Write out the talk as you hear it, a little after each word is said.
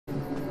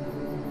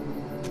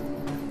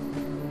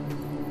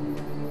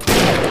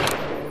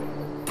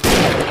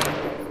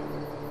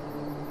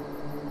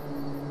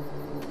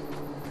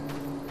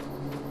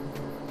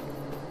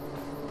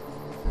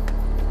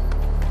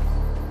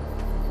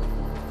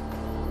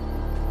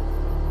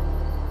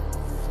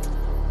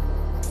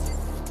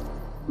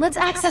Let's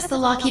access the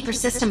Lawkeeper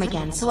system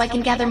again so I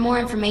can gather more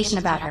information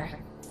about her.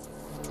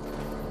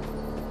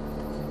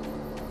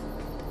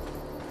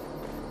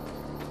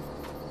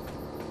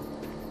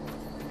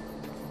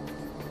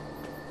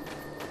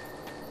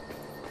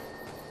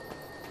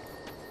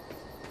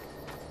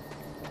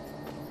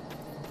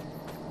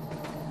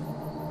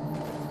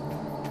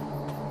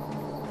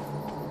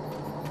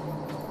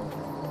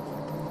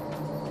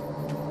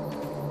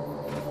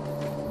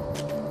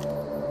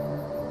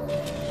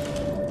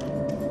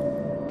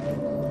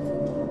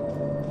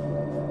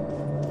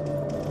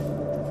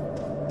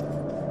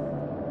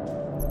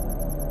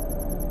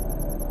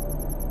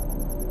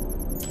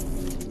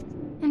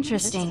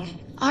 Interesting.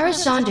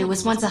 Arashandu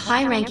was once a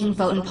high-ranking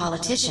Votan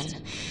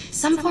politician.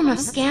 Some form of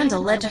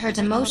scandal led to her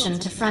demotion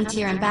to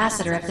Frontier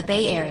Ambassador of the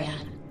Bay Area.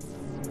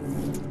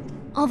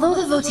 Although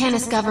the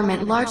Votanist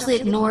government largely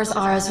ignores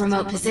Ara's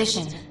remote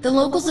position, the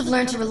locals have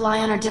learned to rely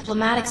on her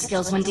diplomatic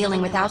skills when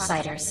dealing with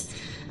outsiders.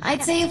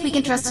 I'd say if we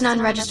can trust an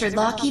unregistered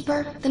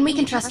lawkeeper, then we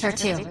can trust her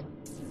too.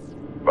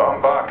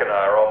 Bambak and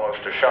I are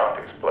almost to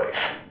Shanti's place.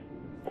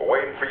 We're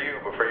waiting for you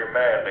before your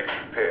man makes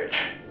the pitch.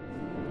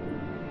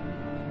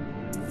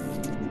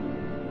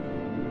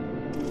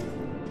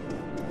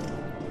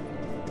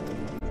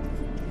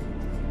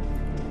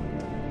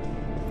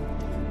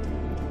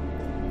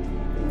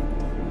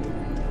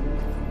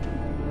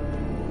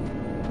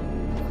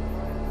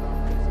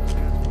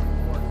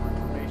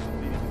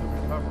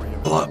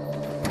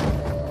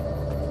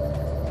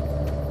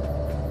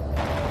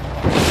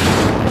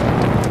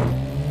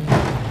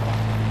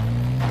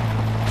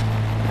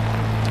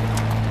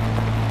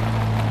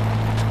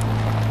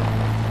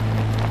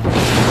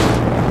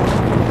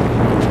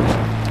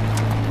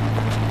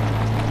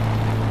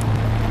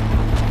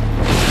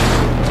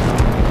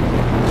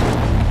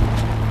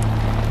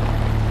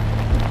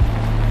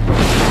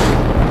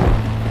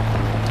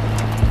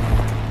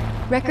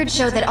 Records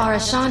show that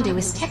Arashandu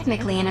is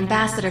technically an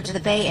ambassador to the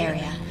Bay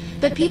Area,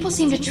 but people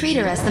seem to treat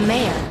her as the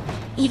mayor,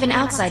 even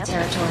outside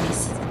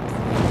territories.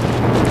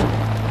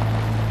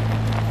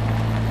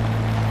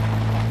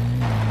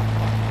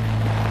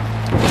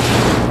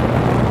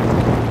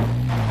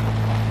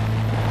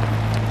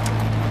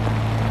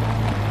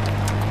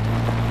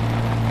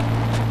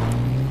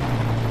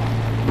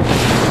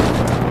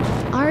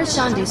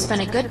 Arashandu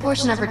spent a good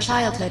portion of her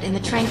childhood in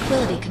the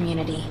Tranquility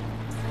community.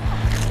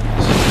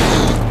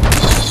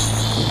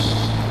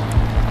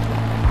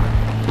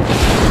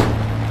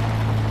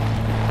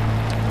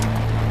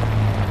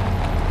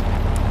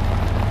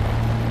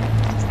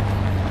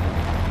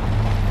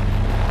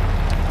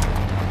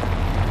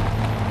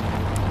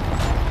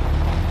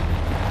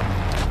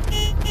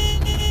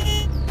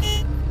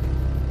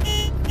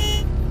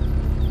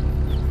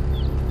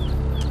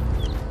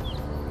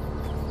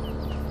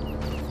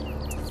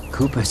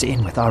 Cooper's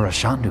in with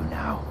Arashandu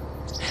now.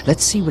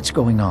 Let's see what's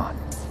going on.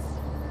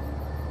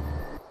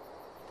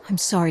 I'm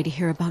sorry to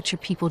hear about your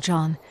people,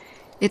 John.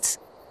 It's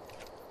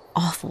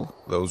awful.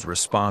 Those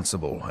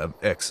responsible have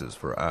X's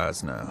for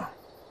eyes now.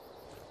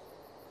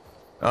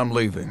 I'm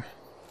leaving.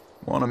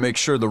 Want to make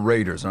sure the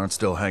raiders aren't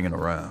still hanging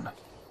around.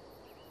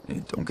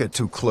 Hey, don't get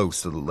too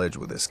close to the ledge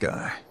with this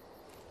guy.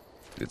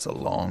 It's a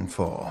long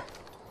fall.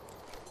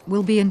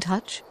 We'll be in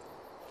touch?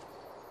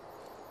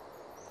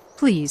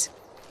 Please.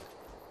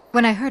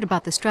 When I heard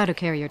about the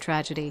Stratocarrier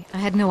tragedy, I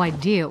had no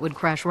idea it would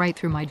crash right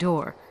through my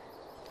door.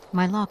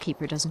 My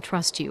lawkeeper doesn't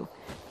trust you,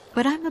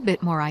 but I'm a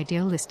bit more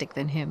idealistic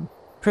than him.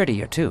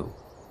 Prettier, too.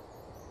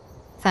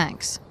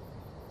 Thanks.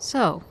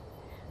 So,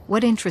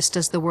 what interest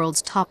does the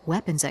world's top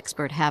weapons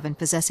expert have in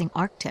possessing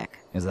Arctech?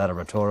 Is that a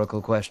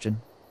rhetorical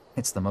question?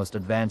 It's the most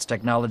advanced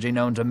technology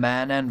known to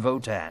man and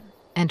Votan.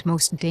 And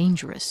most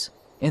dangerous.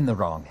 In the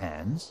wrong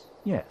hands,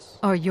 yes.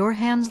 Are your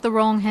hands the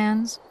wrong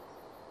hands?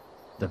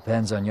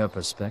 Depends on your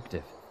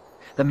perspective.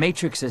 The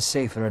Matrix is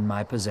safer in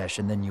my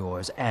possession than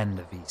yours and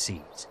the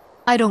VC's.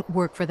 I don't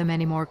work for them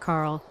anymore,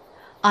 Carl.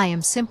 I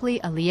am simply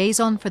a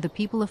liaison for the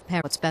people of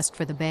Paris. What's best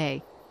for the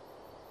Bay.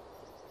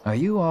 Are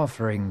you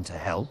offering to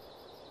help?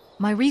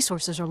 My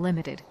resources are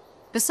limited.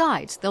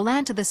 Besides, the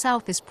land to the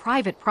south is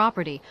private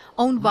property,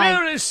 owned by—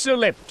 Where is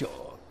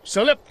Soleptor?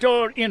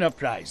 Soleptor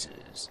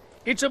Enterprises.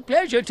 It's a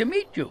pleasure to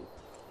meet you.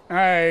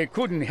 I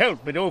couldn't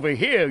help but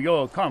overhear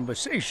your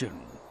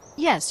conversation.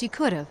 Yes, you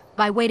could have,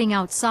 by waiting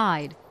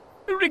outside.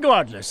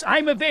 Regardless,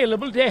 I'm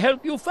available to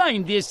help you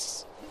find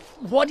this—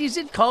 what is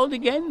it called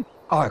again?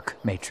 Arc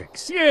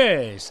Matrix.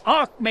 Yes,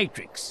 Arc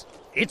Matrix.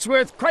 It's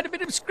worth quite a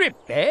bit of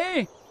script,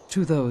 eh?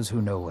 To those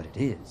who know what it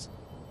is.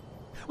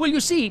 Well,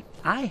 you see,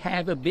 I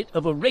have a bit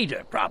of a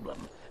raider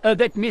problem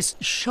that Miss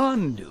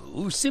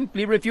Shandu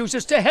simply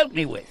refuses to help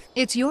me with.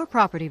 It's your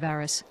property,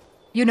 Varys.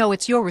 You know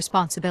it's your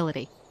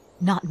responsibility,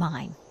 not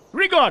mine.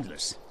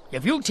 Regardless,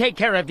 if you take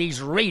care of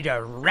these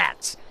raider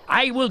rats,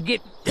 I will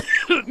get—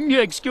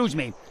 excuse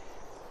me.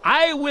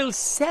 I will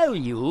sell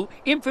you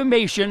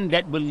information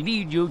that will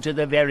lead you to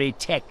the very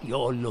tech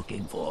you're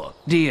looking for.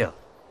 Deal.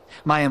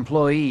 My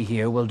employee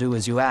here will do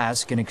as you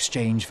ask in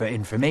exchange for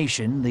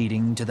information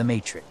leading to the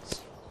Matrix.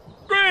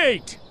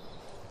 Great!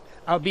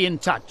 I'll be in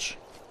touch.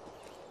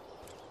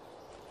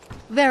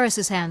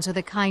 Varys's hands are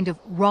the kind of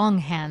wrong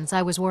hands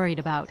I was worried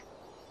about.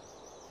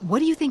 What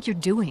do you think you're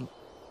doing?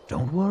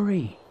 Don't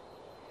worry.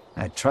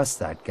 I trust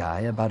that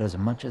guy about as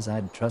much as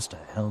I'd trust a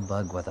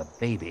hellbug with a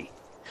baby.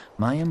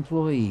 My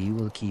employee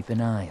will keep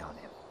an eye on him.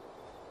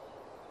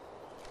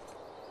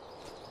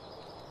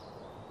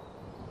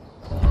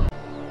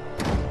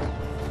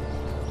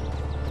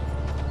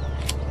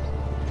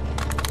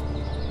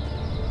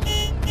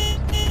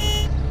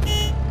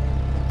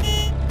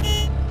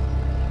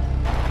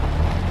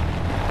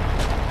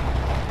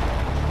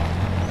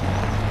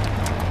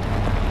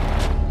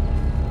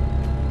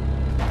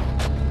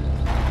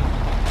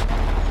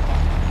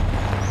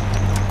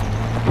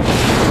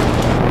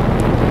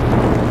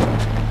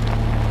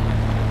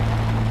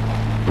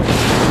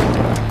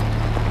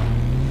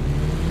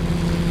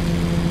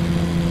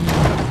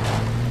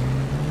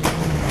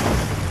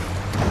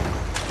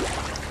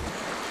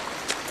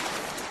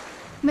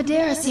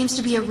 Madeira seems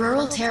to be a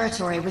rural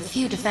territory with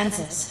few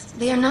defenses.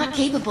 They are not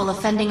capable of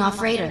fending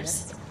off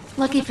raiders.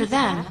 Lucky for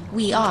them,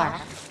 we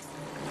are.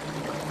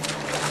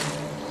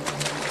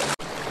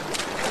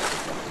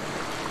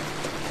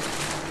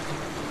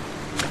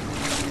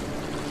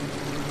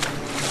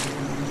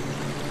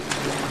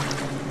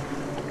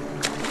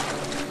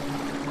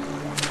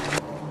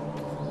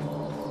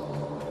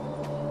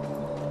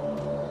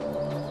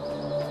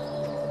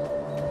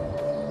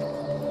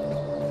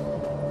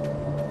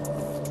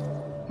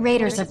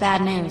 Raiders are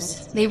bad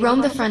news. They roam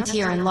the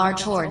frontier in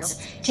large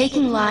hordes,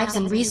 taking lives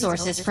and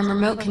resources from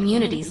remote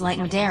communities like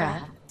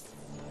Madeira.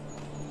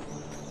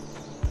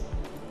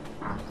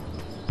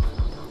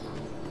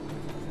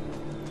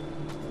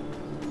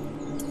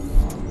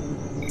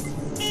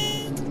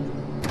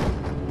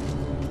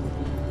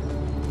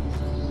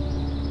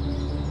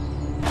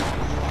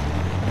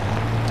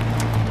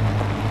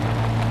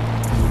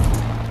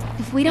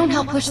 If we don't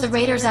help push the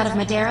raiders out of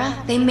Madeira,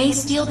 they may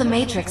steal the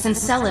Matrix and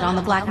sell it on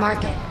the black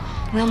market.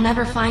 We'll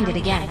never find it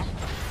again.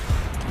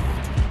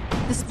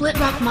 The Split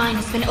Rock mine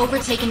has been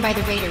overtaken by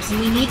the raiders, and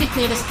we need to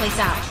clear this place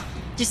out.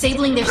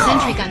 Disabling their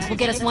sentry guns will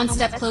get us one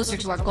step closer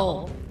to our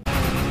goal.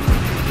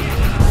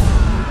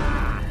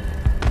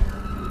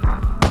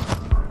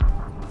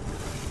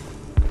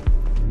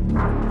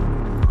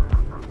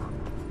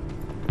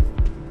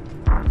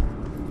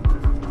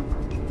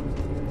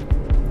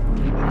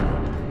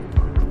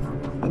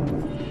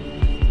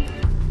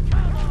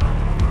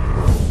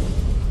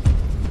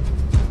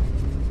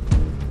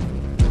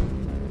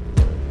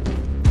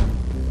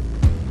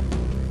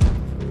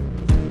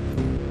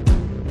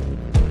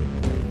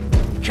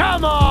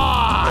 Come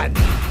on!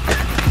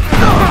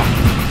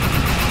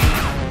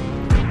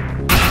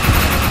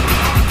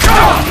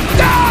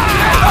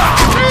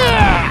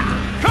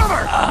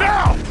 Cover!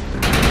 Now!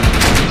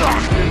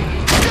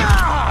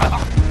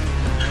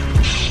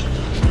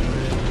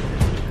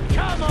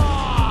 Come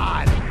on!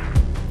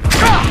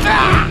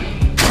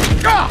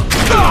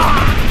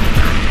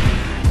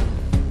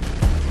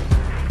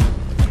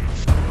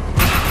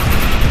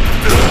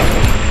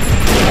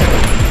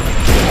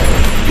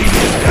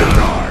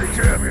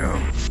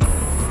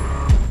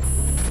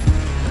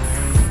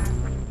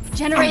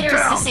 Generator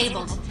is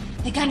disabled.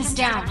 The gun is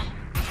down.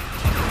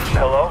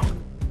 Hello?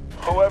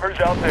 Whoever's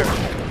out there,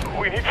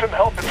 we need some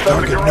help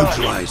inside the garage. Target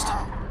neutralized.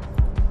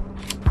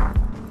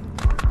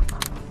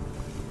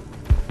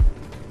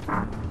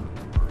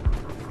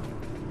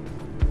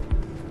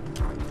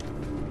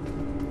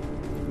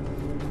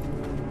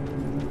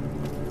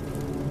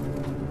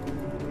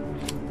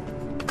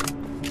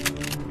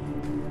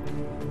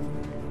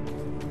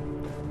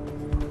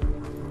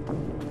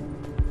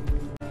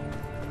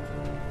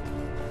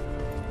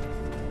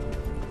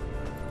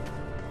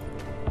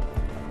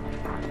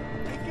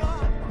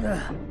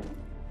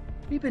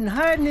 We've been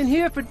hiding in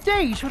here for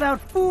days without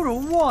food or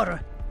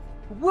water.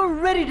 We're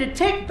ready to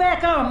take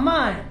back our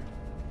mine.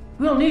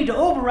 We'll need to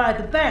override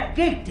the back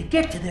gate to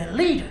get to their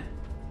leader.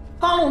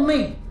 Follow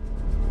me.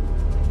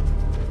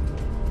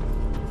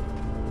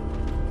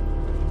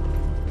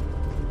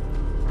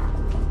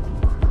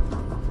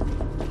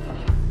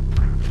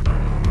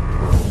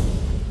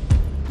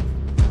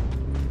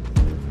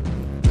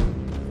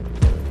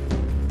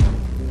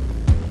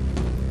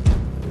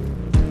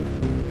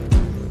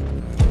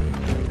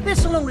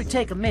 This'll only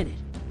take a minute.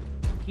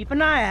 Keep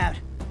an eye out,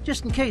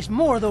 just in case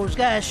more of those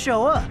guys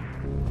show up.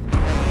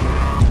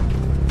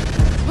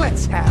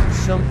 Let's have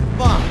some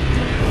fun.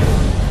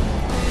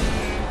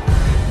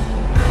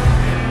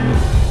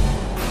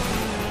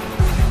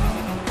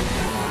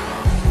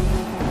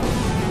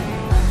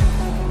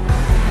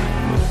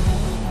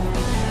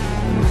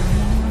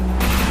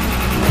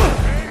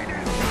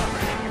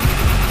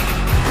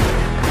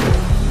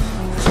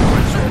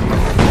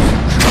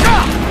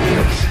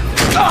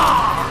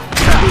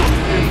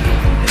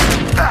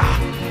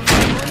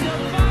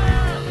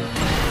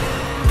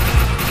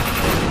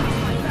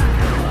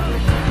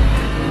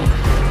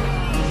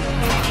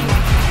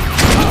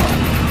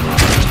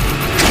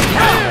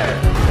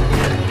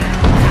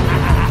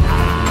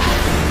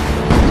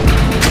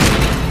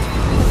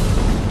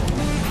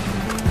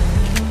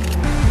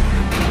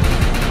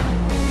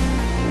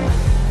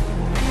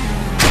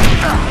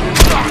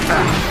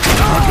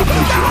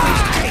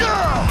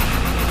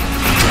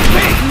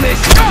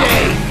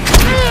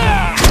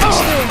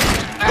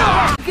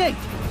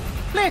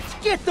 Let's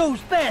get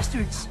those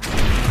bastards!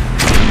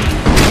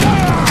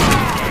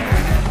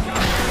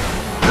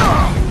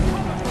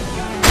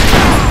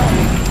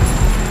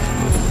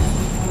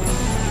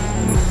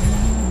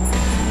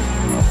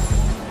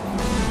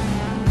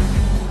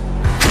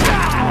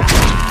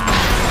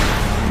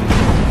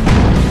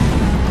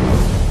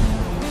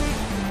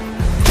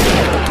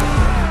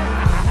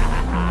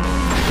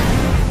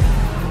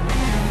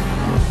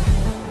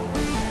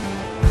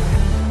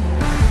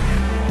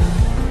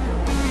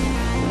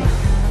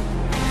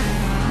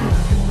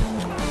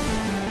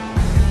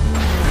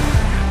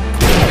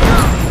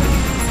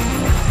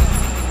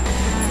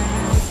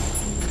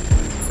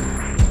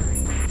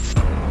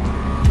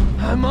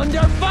 I'm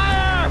under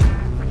fire!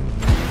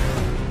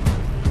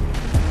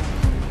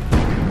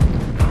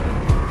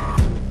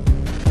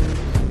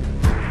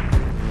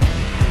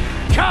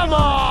 Come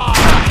on!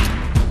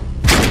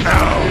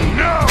 Oh,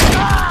 no!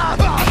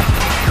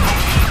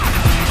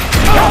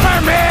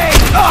 Cover me!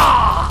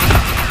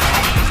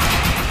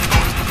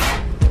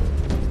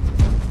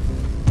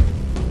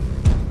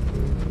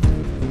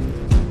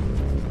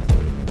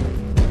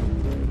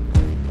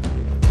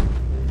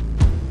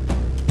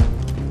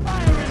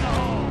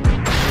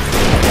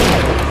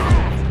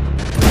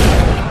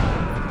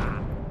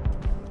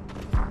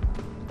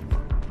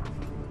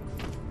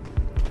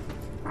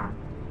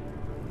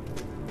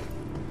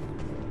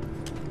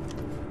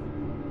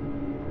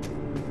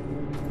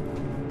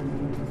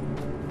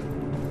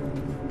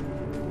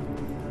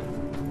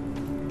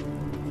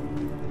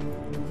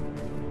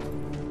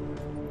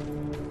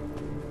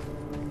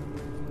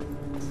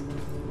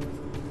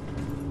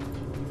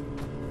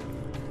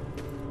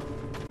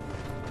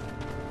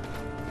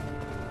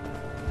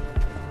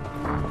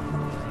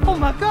 Oh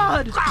my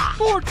god!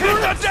 More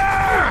turrets!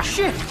 Oh,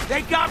 shit!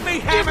 They got me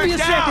Give hammered me a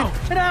down!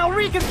 second, and I'll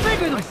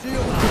reconfigure them!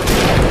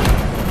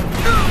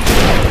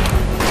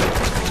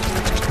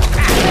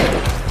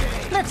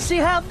 Let's see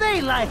how they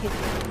like it.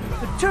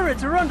 The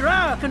turrets are under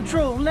our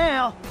control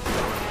now.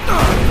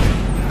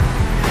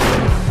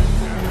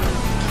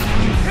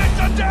 Hit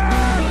the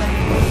dirt!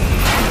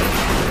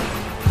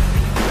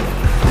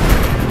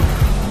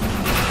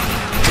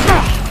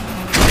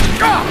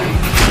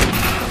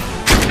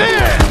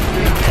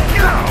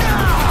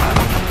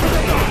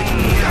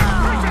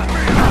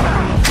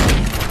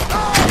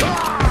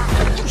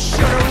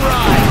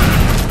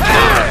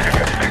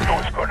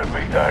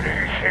 That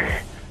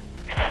easy.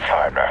 It's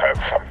time to have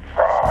some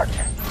fun.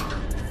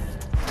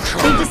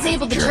 They've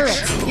disabled the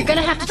turrets. You're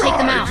gonna have to take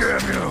them out.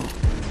 Damn you!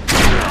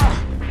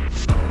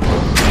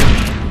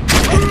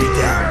 Enemy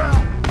down!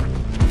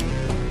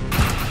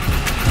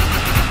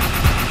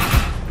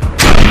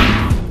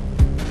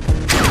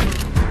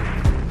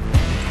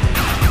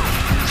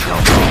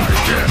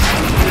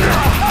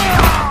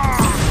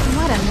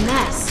 What a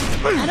mess.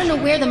 I don't know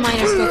where the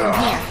miners go from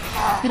here,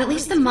 but at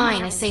least the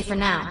mine is safe for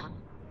now.